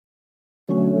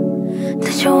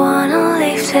Did you wanna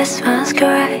leave this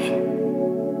masquerade?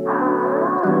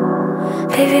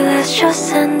 Baby, let's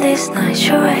just end this night,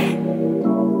 charade.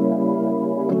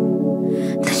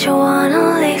 Did you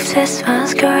wanna leave this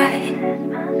masquerade?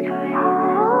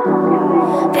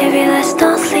 Baby, let's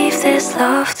not leave this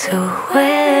love to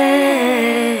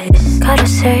waste. Gotta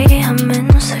say I'm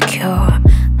insecure,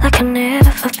 like I've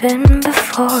never been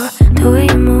before. The way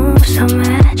you move so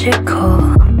magical.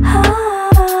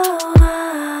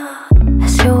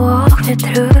 As you walk me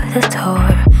through the door,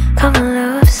 got my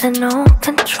loves and no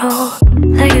control.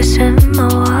 Let you swim my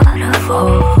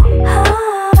waterfall.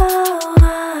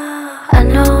 I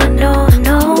know,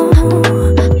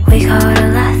 we gotta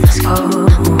let this go.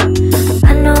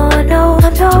 I know,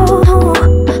 but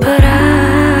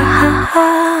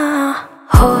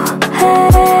oh,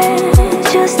 hey,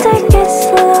 just take it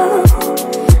slow.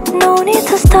 No need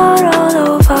to start all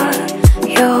over.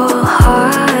 Your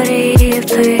heart is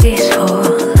please for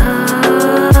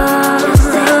love. Just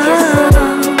take it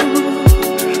slow.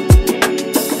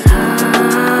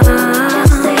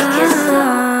 Just take it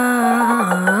slow.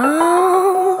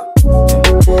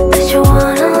 Did you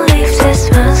wanna leave this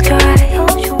masquerade?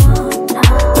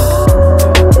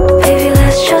 Baby,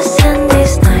 let's just end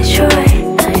this night, charade.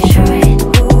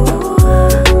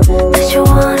 Did you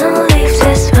wanna leave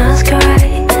this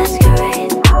masquerade?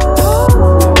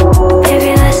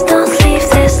 Baby, let's not leave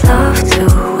this love to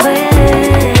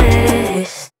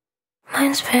waste.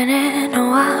 Mind's spinning,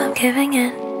 oh I'm giving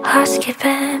in. Heart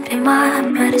skipping, be my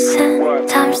medicine.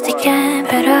 Time's ticking,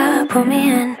 better put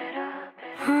me in.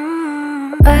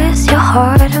 Where's your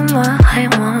heart and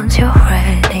mind once you're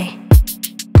ready?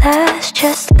 Let's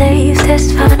just leave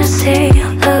this fantasy.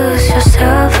 Lose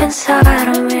yourself inside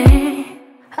of me.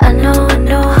 I know